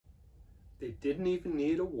They didn't even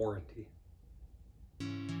need a warranty.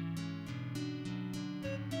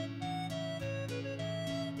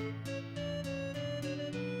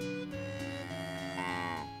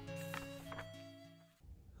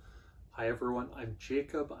 Hi everyone, I'm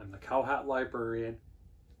Jacob, I'm the CowHatLibrarian,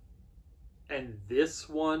 and this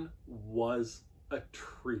one was a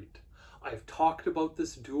treat. I've talked about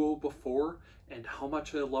this duo before and how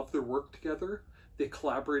much I love their work together. They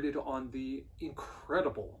collaborated on the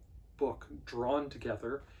incredible book Drawn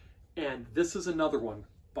Together, and this is another one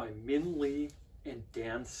by Minh Lê and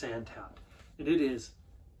Dan Santat, and it is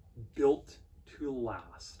Built to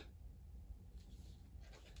Last.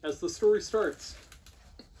 As the story starts,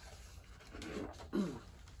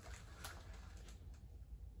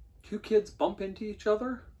 two kids bump into each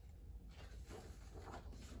other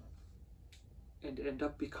and end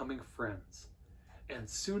up becoming friends. And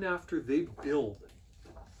soon after, they build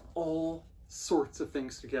all sorts of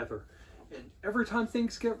things together. And every time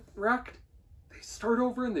things get wrecked, they start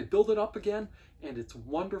over and they build it up again. And it's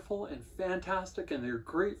wonderful and fantastic, and they're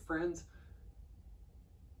great friends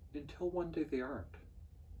until one day they aren't.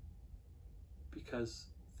 Because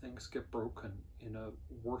things get broken in a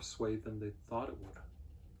worse way than they thought it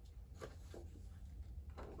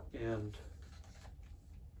would. And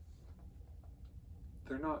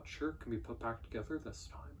they're not sure it can be put back together this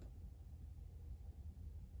time.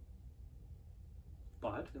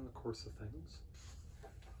 But in the course of things,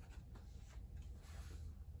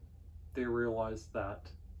 they realize that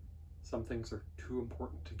some things are too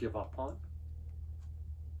important to give up on,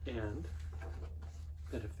 and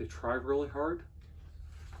that if they try really hard,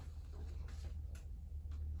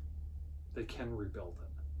 they can rebuild it.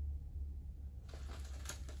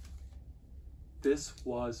 This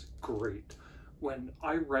was great. When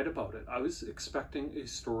I read about it, I was expecting a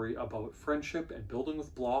story about friendship and building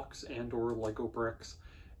with blocks and or Lego bricks,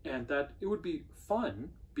 and that it would be fun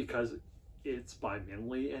because it's by Minh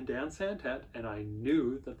Lê and Dan Santat, and I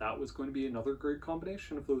knew that that was going to be another great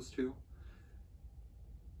combination of those two.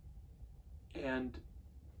 And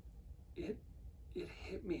it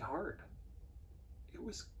hit me hard. It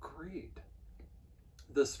was great.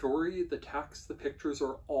 The story, the text, the pictures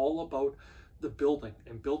are all about the building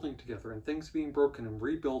and building together and things being broken and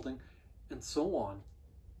rebuilding and so on.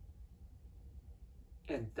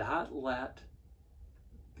 And that let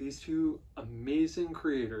these two amazing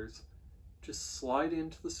creators just slide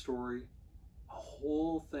into the story a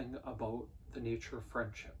whole thing about the nature of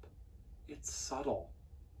friendship. It's subtle.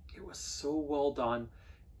 It was so well done,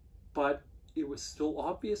 but it was still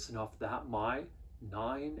obvious enough that my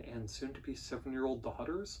 9 and soon to be 7-year-old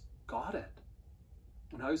daughters got it.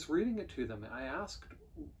 When I was reading it to them, I asked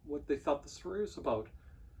what they thought the story was about.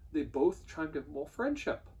 They both chimed in, well,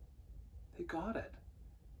 friendship. They got it.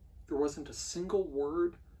 There wasn't a single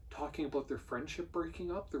word talking about their friendship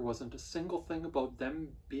breaking up. There wasn't a single thing about them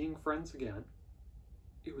being friends again.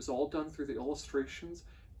 It was all done through the illustrations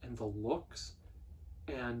and the looks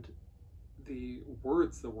and the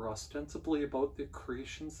words that were ostensibly about the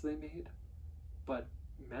creations they made, but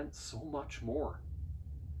meant so much more.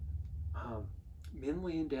 Minh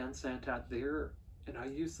Lê and Dan Santat, and I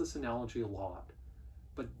use this analogy a lot,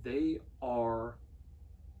 but they are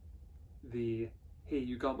the, hey,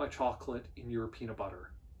 you got my chocolate in your peanut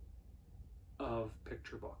butter of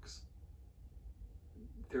picture books.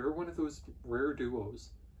 They're one of those rare duos,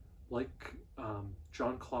 like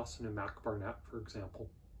John Clausen and Mac Barnett, for example,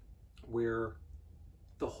 where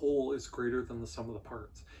the whole is greater than the sum of the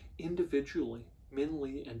parts. Individually, Minh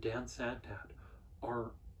Lê and Dan Santat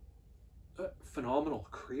are phenomenal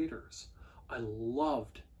creators. I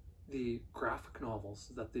loved the graphic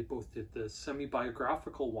novels that they both did, the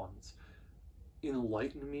semi-biographical ones.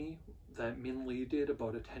 Enlighten Me, that Minh Lê did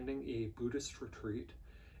about attending a Buddhist retreat,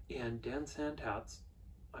 and Dan Santat's,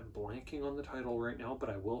 I'm blanking on the title right now, but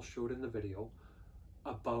I will show it in the video,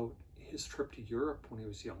 about his trip to Europe when he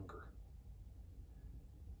was younger.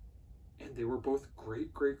 And they were both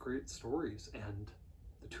great, great, great stories, and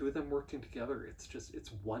the two of them working together,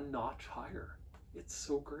 it's one notch higher. It's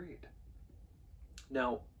so great.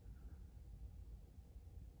 Now,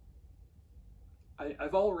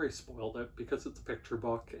 I've already spoiled it because it's a picture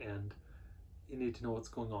book and you need to know what's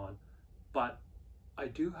going on, but I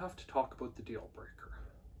do have to talk about the deal breaker.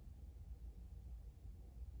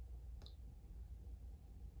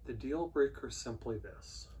 The deal breaker is simply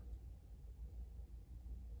this.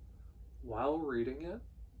 While reading it,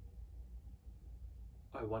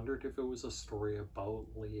 I wondered if it was a story about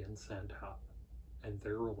Lê and Santat and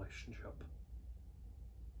their relationship.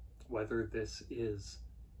 Whether this is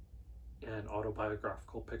an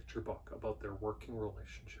autobiographical picture book about their working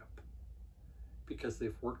relationship. because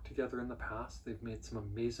they've worked together in the past. They've made some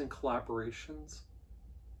amazing collaborations,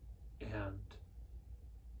 and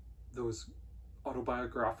those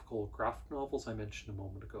autobiographical graphic novels I mentioned a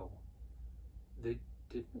moment ago, they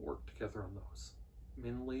didn't work together on those.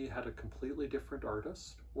 Minh Lê had a completely different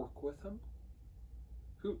artist work with him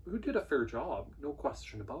who did a fair job, no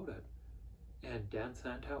question about it. And Dan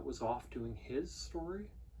Santat was off doing his story,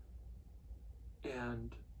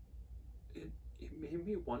 and it made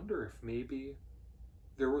me wonder if maybe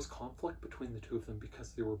there was conflict between the two of them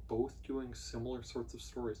because they were both doing similar sorts of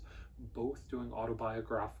stories, both doing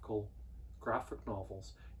autobiographical graphic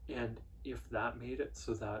novels, and if that made it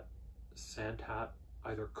so that Santat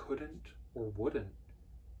either couldn't or wouldn't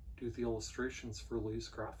do the illustrations for Lee's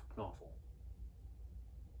graphic novel.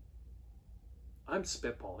 I'm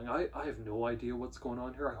spitballing. I have no idea what's going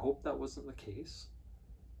on here. I hope that wasn't the case.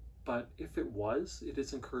 But if it was, it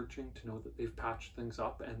is encouraging to know that they've patched things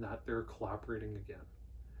up and that they're collaborating again.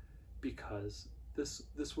 Because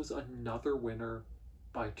this was another winner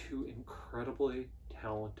by two incredibly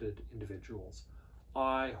talented individuals.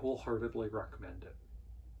 I wholeheartedly recommend it.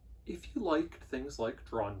 If you liked things like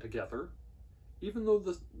Drawn Together, even though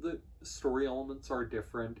the story elements are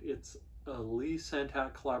different, it's a Lee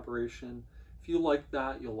Santat collaboration. If you like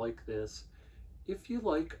that, you'll like this. If you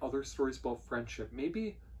like other stories about friendship,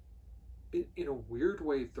 maybe in a weird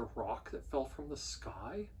way, The Rock That Fell from the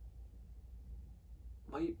Sky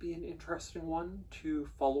might be an interesting one to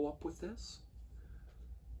follow up with this.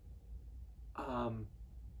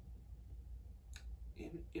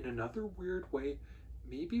 In another weird way,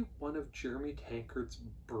 maybe one of Jeremy Tankard's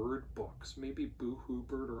bird books, maybe Boohoo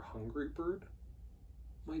Bird or Hungry Bird,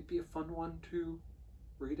 might be a fun one to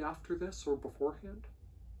read after this or beforehand.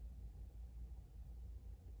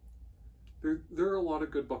 There are a lot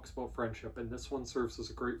of good books about friendship, and this one serves as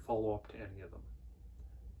a great follow-up to any of them.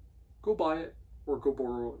 Go buy it or go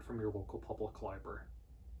borrow it from your local public library.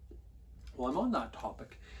 While I'm on that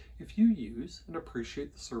topic, if you use and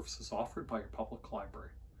appreciate the services offered by your public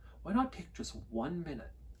library, why not take just 1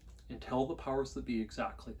 minute and tell the powers that be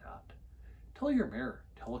exactly that? Tell your mayor,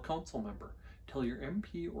 tell a council member, tell your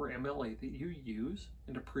MP or MLA that you use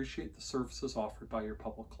and appreciate the services offered by your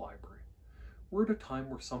public library. We're at a time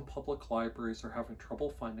where some public libraries are having trouble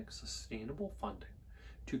finding sustainable funding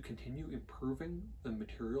to continue improving the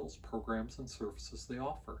materials, programs, and services they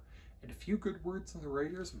offer. And a few good words in the right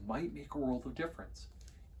ears might make a world of difference.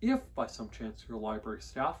 If by some chance you're a library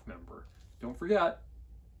staff member, don't forget,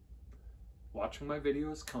 watching my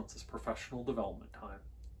videos counts as professional development time.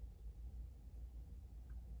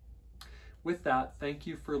 With that, thank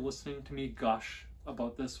you for listening to me gush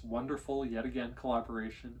about this wonderful, yet again,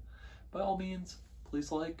 collaboration. By all means,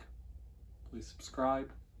 please like, please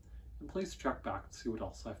subscribe, and please check back and see what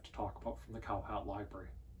else I have to talk about from the CowHat Library.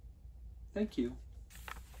 Thank you.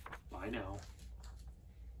 Bye now.